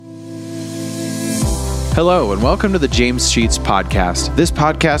Hello, and welcome to the James Sheets Podcast. This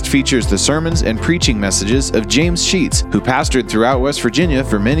podcast features the sermons and preaching messages of James Sheets, who pastored throughout West Virginia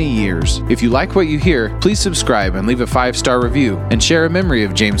for many years. If you like what you hear, please subscribe and leave a 5-star review, and share a memory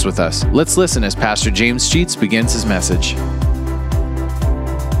of James with us. Let's listen as Pastor James Sheets begins his message.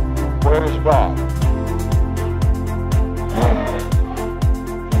 Where is God?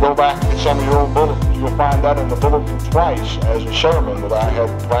 Go back to some of your old bulletins. You'll find that in the bulletin twice as a sermon that I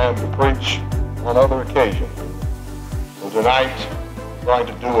had planned to preach on other occasions. So tonight, I'm going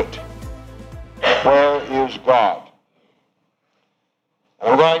to do it. Where is God? And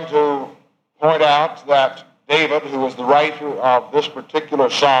I'm going to point out that David, who is the writer of this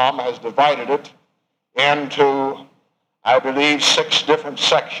particular psalm, has divided it into, I believe, 6 different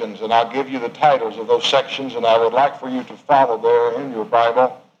sections, and I'll give you the titles of those sections, and I would like for you to follow there in your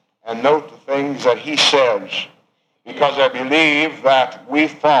Bible and note the things that he says, because I believe that we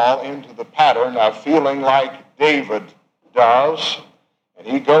fall into the pattern of feeling like David does, and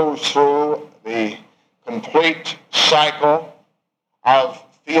he goes through the complete cycle of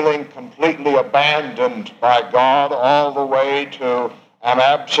feeling completely abandoned by God all the way to an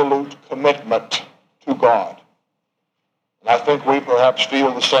absolute commitment to God. And I think we perhaps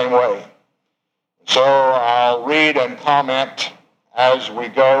feel the same way. So I'll read and comment as we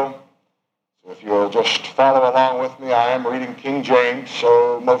go. So if you'll just follow along with me, I am reading King James,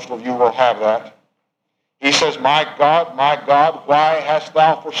 so most of you will have that. He says, my God, why hast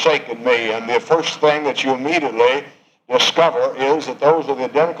thou forsaken me? And the first thing that you immediately discover is that those are the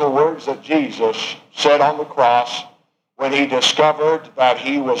identical words that Jesus said on the cross when he discovered that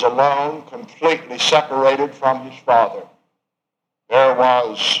he was alone, completely separated from his Father. There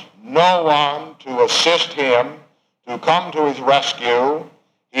was no one to assist him, to come to his rescue.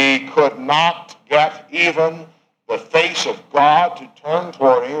 He could not get even the face of God to turn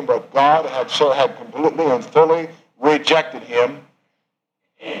toward him, but God had completely and fully rejected him.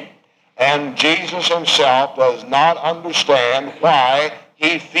 And Jesus himself does not understand why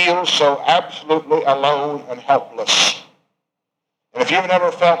he feels so absolutely alone and helpless. And if you've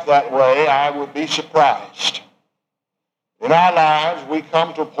never felt that way, I would be surprised. In our lives, we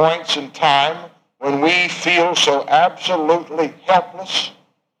come to points in time when we feel so absolutely helpless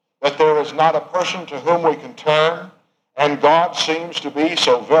that there is not a person to whom we can turn, and God seems to be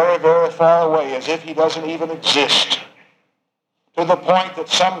so very, very far away, as if he doesn't even exist, to the point that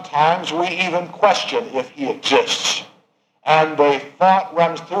sometimes we even question if he exists. And the thought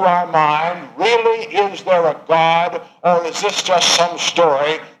runs through our mind, really, is there a God, or is this just some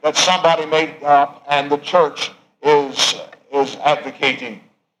story that somebody made up and the church is advocating,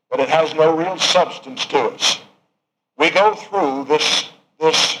 but it has no real substance to us? We go through this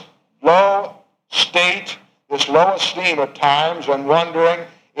low state, this low esteem at times, and wondering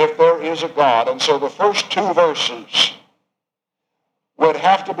if there is a God. And so the first 2 verses would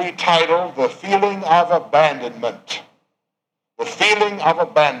have to be titled The Feeling of Abandonment. The feeling of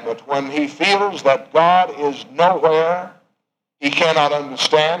abandonment, when he feels that God is nowhere, he cannot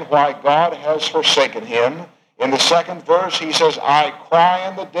understand why God has forsaken him. In the 2nd verse, he says, I cry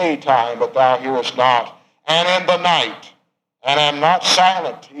in the daytime, but thou hearest not, and in the night, and am not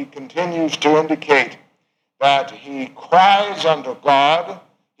silent. He continues to indicate that he cries unto God.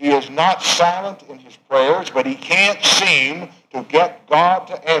 He is not silent in his prayers, but he can't seem to get God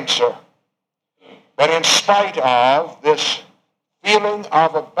to answer. But in spite of this feeling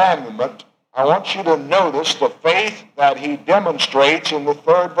of abandonment, I want you to notice the faith that he demonstrates in the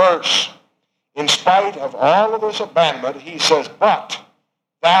 3rd verse. In spite of all of this abandonment, he says, but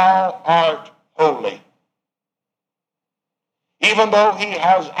thou art holy. Even though he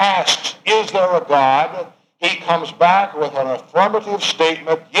has asked, is there a God? He comes back with an affirmative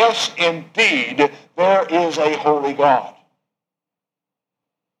statement, yes, indeed, there is a holy God.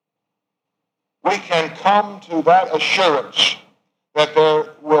 We can come to that assurance that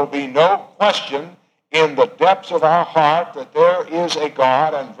there will be no question in the depths of our heart that there is a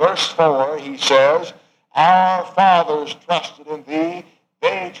God. And verse 4, he says, our fathers trusted in thee,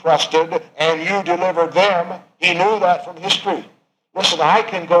 they trusted, and you delivered them. He knew that from history. Listen, I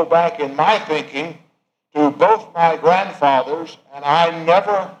can go back in my thinking to both my grandfathers, and I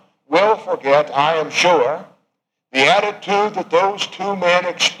never will forget, I am sure, the attitude that those 2 men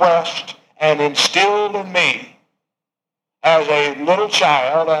expressed and instilled in me as a little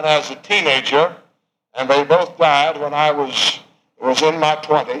child and as a teenager, and they both died when I was in my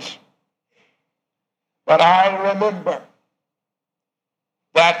 20s. But I remember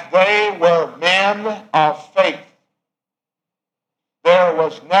that they were men of faith. There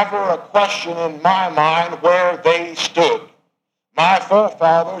was never a question in my mind where they stood. My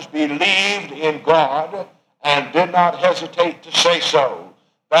forefathers believed in God and did not hesitate to say so.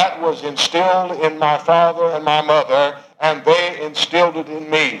 That was instilled in my father and my mother, and they instilled it in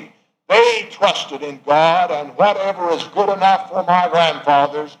me. They trusted in God, and whatever is good enough for my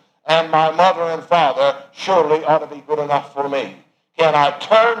grandfathers and my mother and father surely ought to be good enough for me. Can I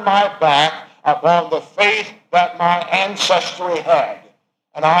turn my back upon the faith that my ancestry had?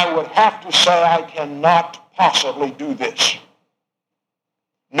 And I would have to say I cannot possibly do this.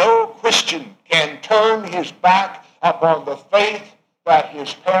 No Christian can turn his back upon the faith that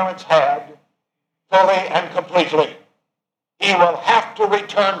his parents had fully and completely. He will have to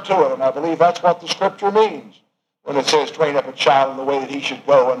return to it, and I believe that's what the Scripture means when it says, train up a child in the way that he should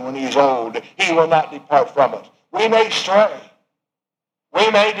go, and when he is old, he will not depart from it. We may stray. We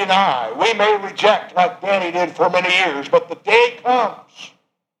may deny. We may reject like Danny did for many years, but the day comes,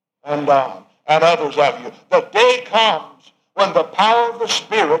 and others of you, the day comes when the power of the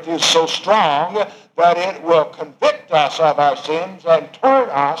Spirit is so strong that it will convict us of our sins and turn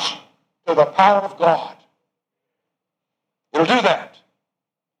us to the power of God. It'll do that.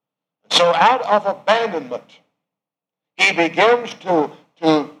 So out of abandonment, he begins to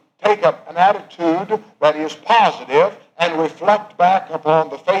take up an attitude that is positive and reflect back upon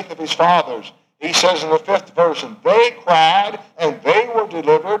the faith of his fathers. He says in the 5th verse, and they cried and they were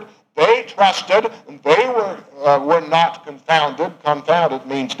delivered. They trusted and they were not confounded. Confounded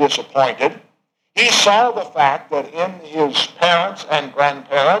means disappointed. He saw the fact that in his parents and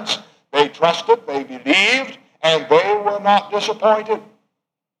grandparents, they trusted, they believed, and they were not disappointed.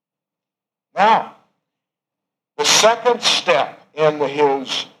 Now, the second step in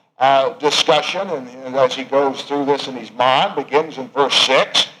his discussion, and as he goes through this in his mind, begins in verse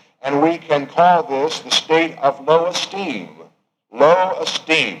 6, and we can call this the state of low esteem. Low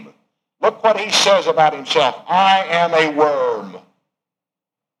esteem. Look what he says about himself. I am a worm.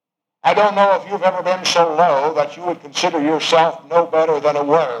 I don't know if you've ever been so low that you would consider yourself no better than a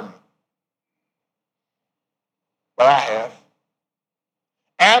worm. But I have.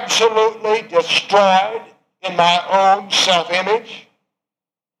 Absolutely destroyed in my own self-image.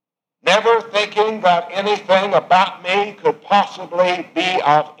 Never thinking that anything about me could possibly be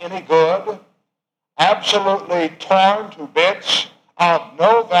of any good. Absolutely torn to bits, of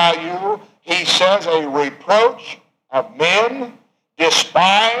no value. He says a reproach of men,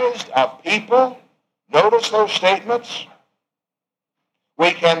 despised of people. Notice those statements.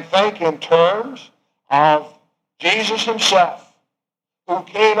 We can think in terms of Jesus himself, who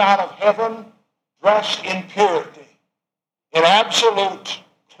came out of heaven dressed in purity, in absolute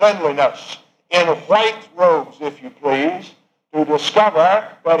cleanliness, in white robes, if you please, to discover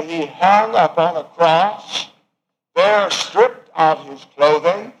that he hung upon a cross, there stripped of his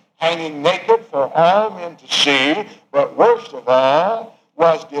clothing, hanging naked for all men to see, but worst of all,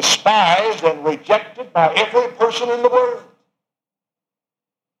 was despised and rejected by every person in the world.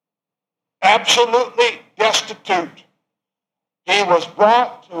 Absolutely destitute. He was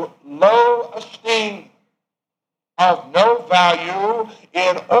brought to low esteem, of no value,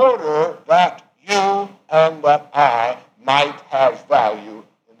 in order that you and that I might have value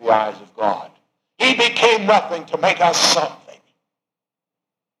in the eyes of God. He became nothing to make us something.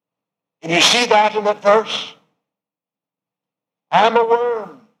 Can you see that in that verse? I am a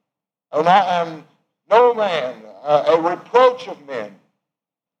worm, and I am no man, a reproach of men.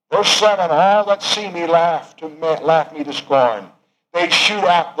 Verse 7, all that see me laugh me to scorn. They shoot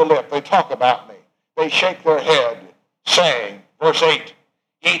out the lip. They talk about me. They shake their head, saying, verse 8,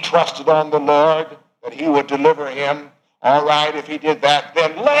 he trusted on the Lord that he would deliver him. All right, if he did that,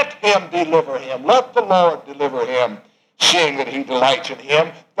 then let him deliver him. Let the Lord deliver him, seeing that he delights in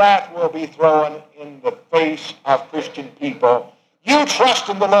him. That will be thrown in the face of Christian people. You trust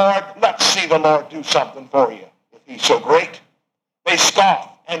in the Lord, let's see the Lord do something for you, if he's so great. They scoff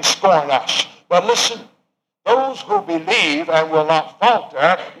and scorn us. But listen, those who believe and will not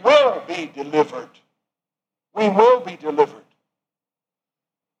falter will be delivered. We will be delivered.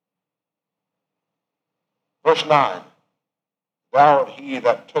 Verse 9, thou art he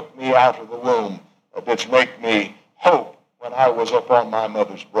that took me out of the womb, that didst make me hope when I was upon my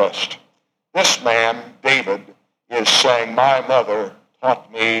mother's breast. This man, David, is saying, my mother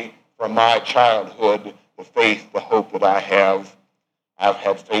taught me from my childhood the faith, the hope that I have. I've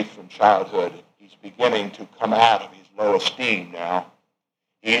had faith from childhood. He's beginning to come out of his low esteem now.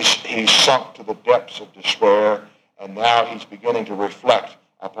 He's sunk to the depths of despair, and now he's beginning to reflect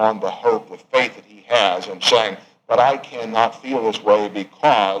upon the hope, the faith that he has, and saying, but I cannot feel this way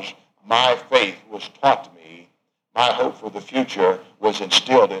because my faith was taught to me. My hope for the future was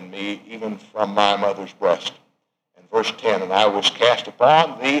instilled in me even from my mother's breast. And verse 10, and I was cast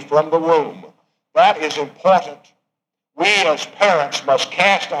upon thee from the womb. That is important. We as parents must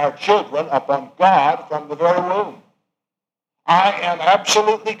cast our children upon God from the very womb. I am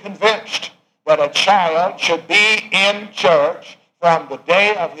absolutely convinced that a child should be in church from the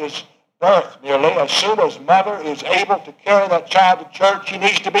day of his birth nearly. As soon as mother is able to carry that child to church, he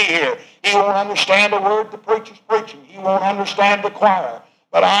needs to be here. He won't understand a word the preacher's preaching. He won't understand the choir.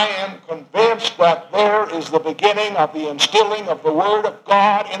 But I am convinced that there is the beginning of the instilling of the Word of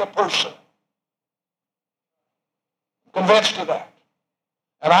God in a person. I'm convinced of that.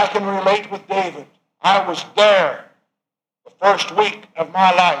 And I can relate with David. I was there the first week of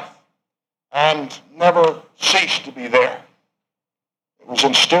my life and never ceased to be there. It was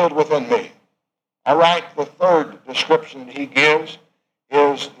instilled within me. All right, the third description that he gives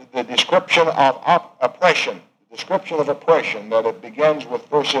is the description of oppression. The description of oppression, that it begins with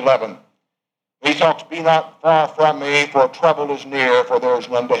verse 11. He talks, be not far from me, for trouble is near, for there is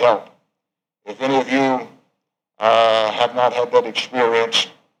none to help. If any of you have not had that experience,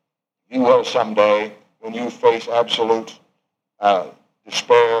 you will someday when you face absolute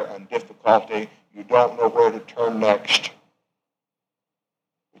despair and difficulty. You don't know where to turn next.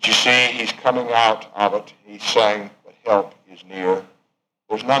 But you see, he's coming out of it. He's saying that help is near.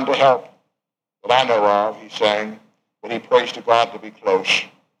 There's none to help that I know of, he's saying, but he prays to God to be close.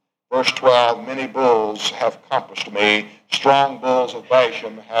 Verse 12, many bulls have compassed me. Strong bulls of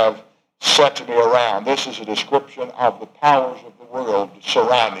Bashan have set me around. This is a description of the powers of the world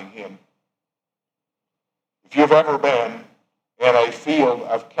surrounding him. If you've ever been in a field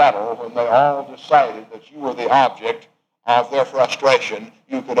of cattle when they all decided that you were the object of their frustration,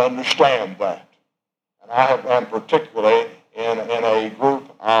 you could understand that. And I have been particularly in a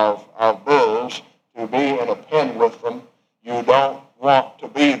group of bulls. To be in a pen with them, you don't want to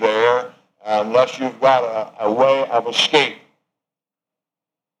be there unless you've got a way of escape.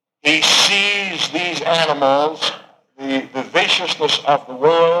 He sees these animals, the viciousness of the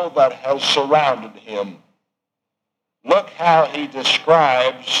world that has surrounded him. Look how he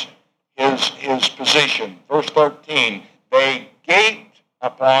describes his position. Verse 13, they gaped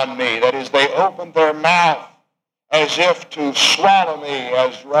upon me. That is, they opened their mouth as if to swallow me,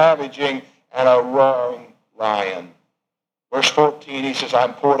 as ravaging and a roaring lion. Verse 14, he says,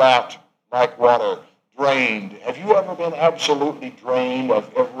 I'm poured out like water, drained. Have you ever been absolutely drained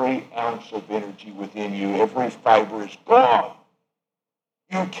of every ounce of energy within you? Every fiber is gone.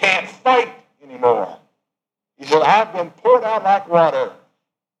 You can't fight anymore. He said, I've been poured out like water,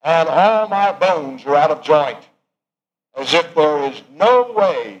 and all my bones are out of joint, as if there is no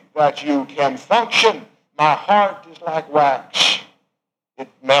way that you can function. My heart is like wax. It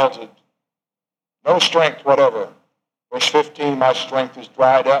melted. No strength whatever. Verse 15, my strength is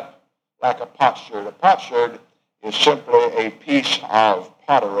dried up like a potsherd. A potsherd is simply a piece of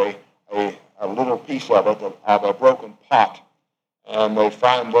pottery, a little piece of it, of a broken pot. And they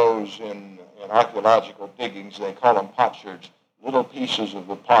find those in archaeological diggings. They call them potsherds, little pieces of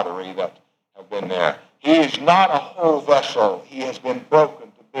the pottery that have been there. He is not a whole vessel. He has been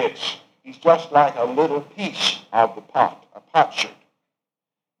broken to bits. He's just like a little piece of the pot, a potsherd.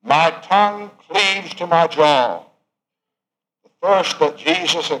 My tongue cleaves to my jaw. The thirst that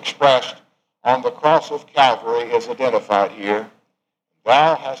Jesus expressed on the cross of Calvary is identified here.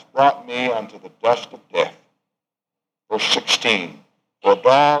 Thou hast brought me unto the dust of death. Verse 16, for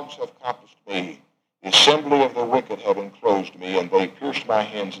dogs have compassed me. The assembly of the wicked have enclosed me, and they pierced my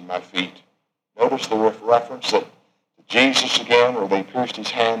hands and my feet. Notice the reference that to Jesus again, where they pierced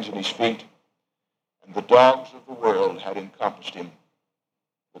his hands and his feet. And the dogs of the world had encompassed him.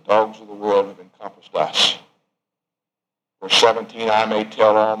 The dogs of the world have encompassed us. Verse 17, I may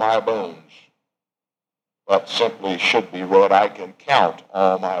tell all my bones, but simply should be read, I can count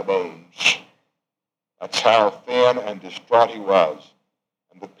all my bones. That's how thin and distraught he was.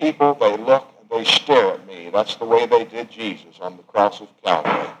 And the people, they look and they stare at me. That's the way they did Jesus on the cross of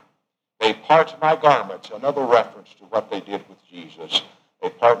Calvary. They part my garments, another reference to what they did with Jesus. They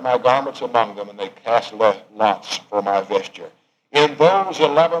part my garments among them, and they cast lots for my vesture. In those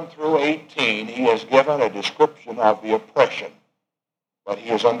 11 through 18, he has given a description of the oppression that he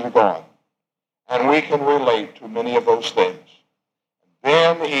has undergone. And we can relate to many of those things.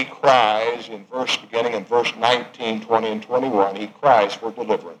 Then he cries, beginning in verse 19, 20, and 21, he cries for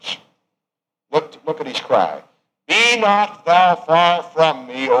deliverance. Look at his cry. Be not thou far from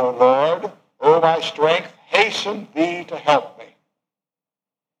me, O Lord, O my strength, hasten thee to help me.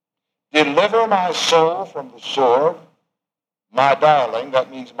 Deliver my soul from the sword, my darling, that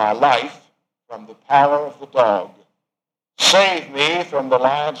means my life, from the power of the dog. Save me from the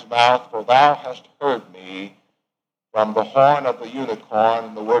lion's mouth, for thou hast heard me. from the horn of the unicorn,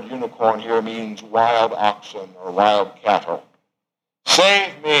 and the word unicorn here means wild oxen or wild cattle.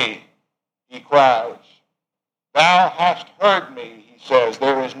 Save me, he cries. Thou hast heard me, he says.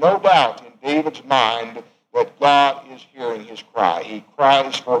 There is no doubt in David's mind that God is hearing his cry. He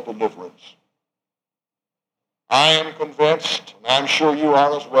cries for deliverance. I am convinced, and I'm sure you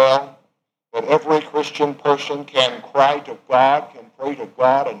are as well, that every Christian person can cry to God, can pray to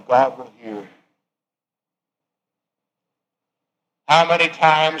God, and God will hear. How many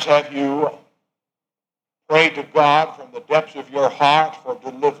times have you prayed to God from the depths of your heart for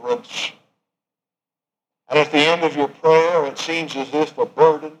deliverance? And at the end of your prayer, it seems as if the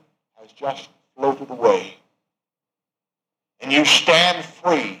burden has just floated away. And you stand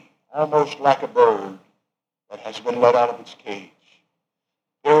free, almost like a bird that has been let out of its cage.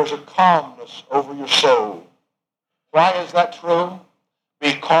 There is a calmness over your soul. Why is that true?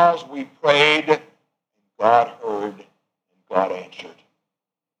 Because we prayed, and God heard, and God answered.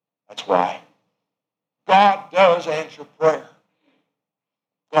 That's why. God does answer prayer.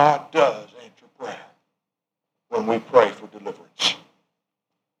 God does answer prayer when we pray for deliverance.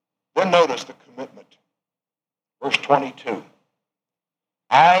 Then notice the commitment. Verse 22.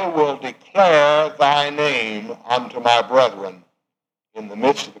 I will declare thy name unto my brethren. In the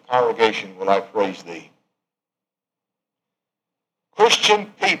midst of the congregation will I praise thee. Christian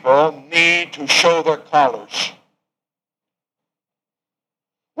people need to show their colors.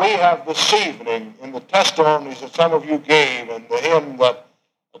 We have this evening, in the testimonies that some of you gave, and the hymn that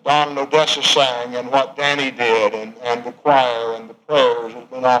Don and Odessa sang, and what Danny did, and the choir, and the prayers that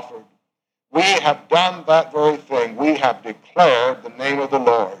have been offered, we have done that very thing. We have declared the name of the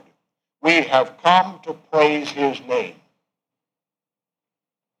Lord. We have come to praise his name.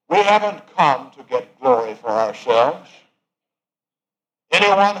 We haven't come to get glory for ourselves.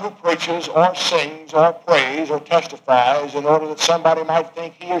 Anyone who preaches or sings or prays or testifies in order that somebody might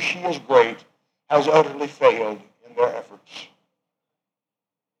think he or she is great has utterly failed in their efforts.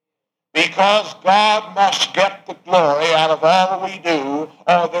 Because God must get the glory out of all we do,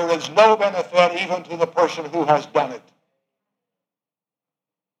 or there is no benefit even to the person who has done it.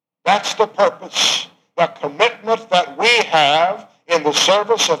 That's the purpose. The commitment that we have in the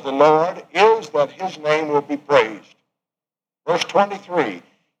service of the Lord is that his name will be praised. Verse 23,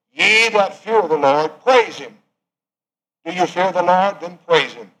 ye that fear the Lord, praise him. Do you fear the Lord? Then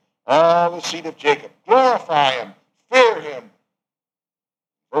praise him. All the seed of Jacob, glorify him, fear him.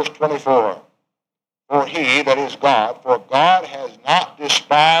 Verse 24, for he, that is God, for God has not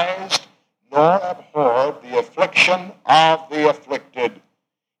despised nor abhorred the affliction of the afflicted.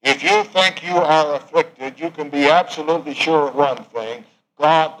 If you think you are afflicted, you can be absolutely sure of one thing.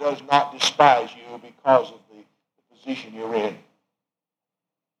 God does not despise you because of the position you're in.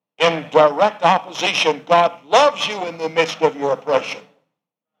 In direct opposition, God loves you in the midst of your oppression.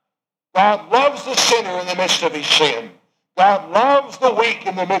 God loves the sinner in the midst of his sin. God loves the weak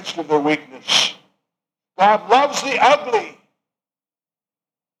in the midst of their weakness. God loves the ugly.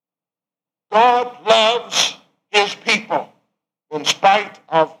 God loves his people in spite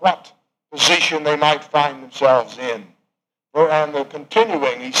of what position they might find themselves in. And the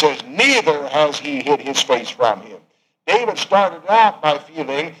continuing, he says, neither has he hid his face from him. David started out by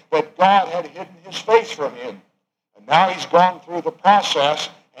feeling that God had hidden his face from him. And now he's gone through the process,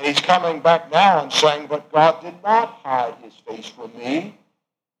 and he's coming back now and saying, but God did not hide his face from me.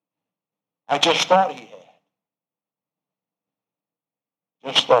 I just thought he had.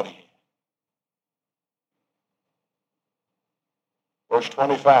 Just thought he had. Verse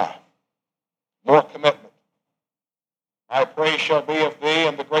 25, more commitment. My praise shall be of thee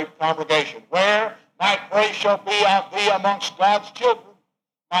in the great congregation. Where? My praise shall be of thee amongst God's children.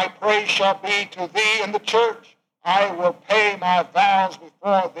 My praise shall be to thee in the church. I will pay my vows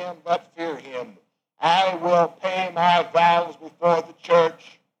before them that fear him. I will pay my vows before the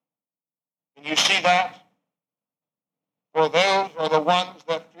church. Can you see that? For those are the ones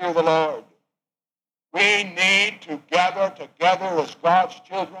that fear the Lord. We need to gather together as God's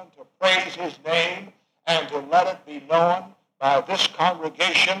children to praise his name and to let it be known by this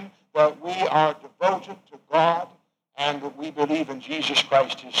congregation that we are devoted to God and that we believe in Jesus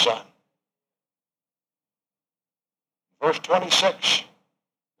Christ, his Son. Verse 26,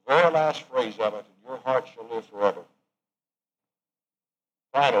 the very last phrase of it, and your heart shall live forever.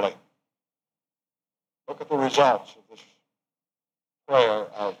 Finally, look at the results of this prayer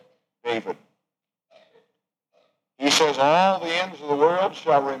of David. He says, all the ends of the world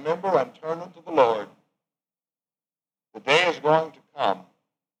shall remember and turn unto the Lord. The day is going to come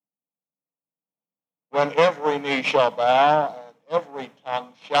when every knee shall bow and every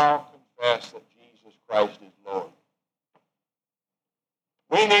tongue shall confess that Jesus Christ is Lord.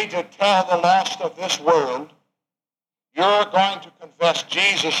 We need to tell the lost of this world, you're going to confess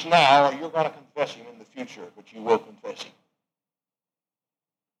Jesus now, or you're going to confess him in the future, but you will confess him.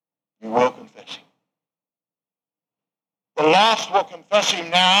 You will confess him. The lost will confess him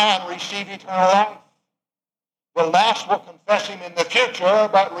now and receive eternal life. The lost will confess him in the future,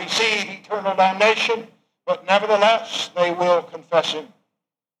 but receive eternal damnation. But nevertheless, they will confess him.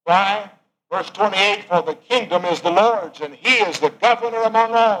 Why? Verse 28, for the kingdom is the Lord's, and he is the governor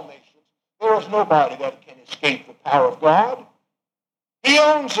among all nations. There is nobody that can escape the power of God. He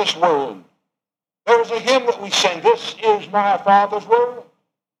owns this world. There is a hymn that we sing, this is my Father's world.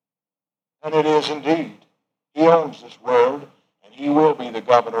 And it is indeed. He owns this world, and he will be the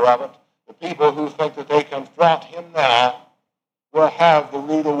governor of it. The people who think that they can thwart him now will have the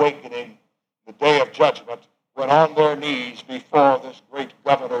rude awakening, the day of judgment, when on their knees before this great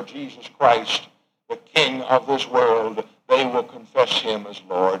governor, Jesus Christ, the King of this world, they will confess him as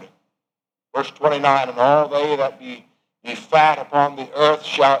Lord. Verse 29, and all they that be fat upon the earth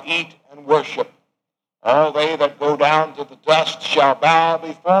shall eat and worship. All they that go down to the dust shall bow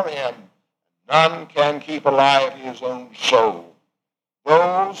before him. None can keep alive his own soul.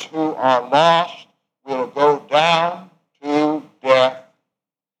 Those who are lost will go down to death,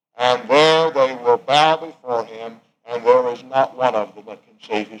 and there they will bow before him, and there is not one of them that can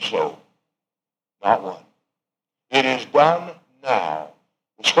save his soul. Not one. It is done now.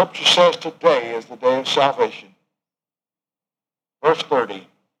 The Scripture says today is the day of salvation. Verse 30,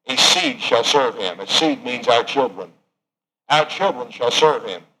 a seed shall serve him. A seed means our children. Our children shall serve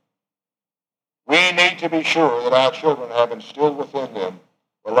him. We need to be sure that our children have instilled within them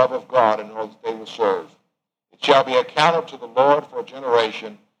the love of God in order that they will serve. It shall be accounted to the Lord for a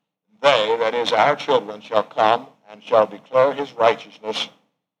generation. They, that is our children, shall come and shall declare his righteousness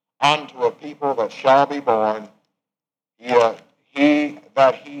unto a people that shall be born, he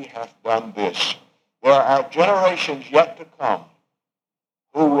that he hath done this. There are generations yet to come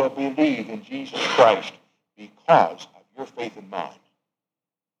who will believe in Jesus Christ because of your faith and mine.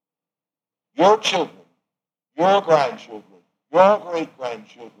 Your children, your grandchildren, your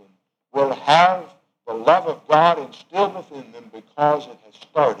great-grandchildren will have the love of God instilled within them because it has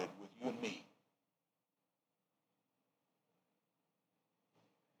started with you and me.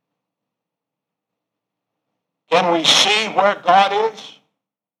 Can we see where God is?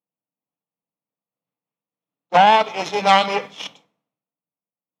 God is in our midst.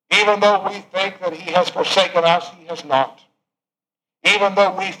 Even though we think that he has forsaken us, he has not. Even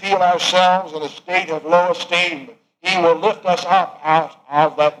though we feel ourselves in a state of low esteem, he will lift us up out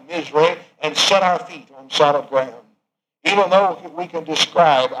of that misery and set our feet on solid ground. Even though we can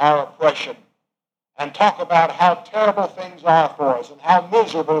describe our oppression and talk about how terrible things are for us and how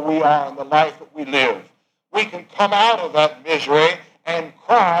miserable we are in the life that we live, we can come out of that misery and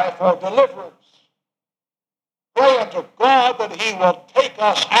cry for deliverance. Pray unto God that he will take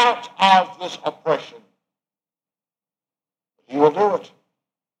us out of this oppression. He will do it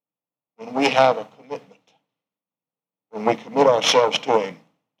when we have a commitment, when we commit ourselves to him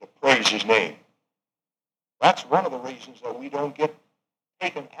to praise his name. That's one of the reasons that we don't get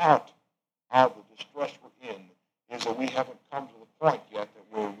taken out of the distress we're in, is that we haven't come to the point yet that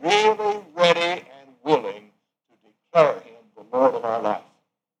we're really ready and willing to declare him the Lord of our life.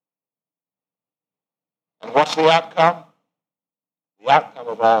 And what's the outcome? The outcome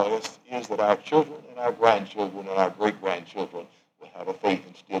of all this is that our children and our grandchildren and our great-grandchildren will have a faith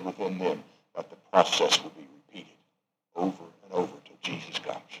instilled within them, but the process will be repeated over and over till Jesus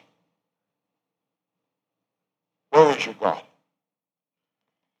comes. Where is your God?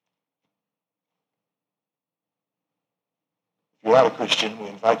 If you're not a Christian, we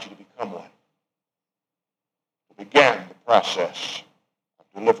invite you to become one. To begin the process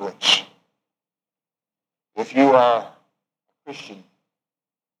of deliverance. If you are a Christian,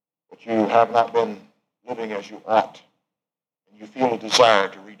 but you have not been living as you ought, and you feel a desire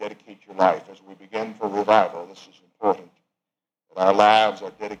to rededicate your life as we begin for revival, this is important, that our lives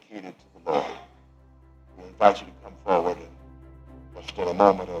are dedicated to the Lord. We invite you to come forward and just in a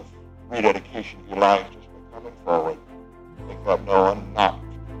moment of rededication of your life, just by coming forward, think of no one, not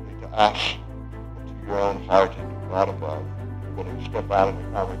to us, but to your own heart and to God above. You're willing to step out of the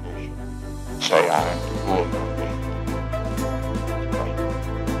congregation and say, I am too good for me. Let's pray.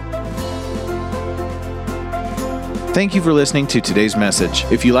 Thank you for listening to today's message.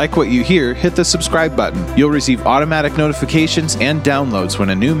 If you like what you hear, hit the subscribe button. You'll receive automatic notifications and downloads when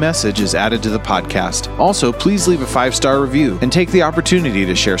a new message is added to the podcast. Also, please leave a 5-star review and take the opportunity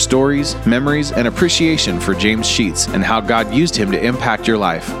to share stories, memories, and appreciation for James Sheets and how God used him to impact your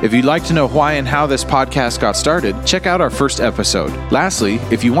life. If you'd like to know why and how this podcast got started, check out our first episode. Lastly,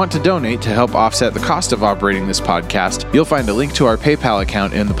 if you want to donate to help offset the cost of operating this podcast, you'll find a link to our PayPal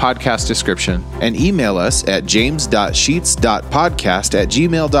account in the podcast description, and email us at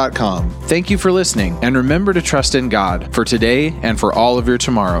james.sheets.podcast@gmail.com. Thank you for listening, and remember to trust in God for today and for all of your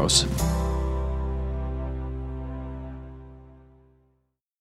tomorrows.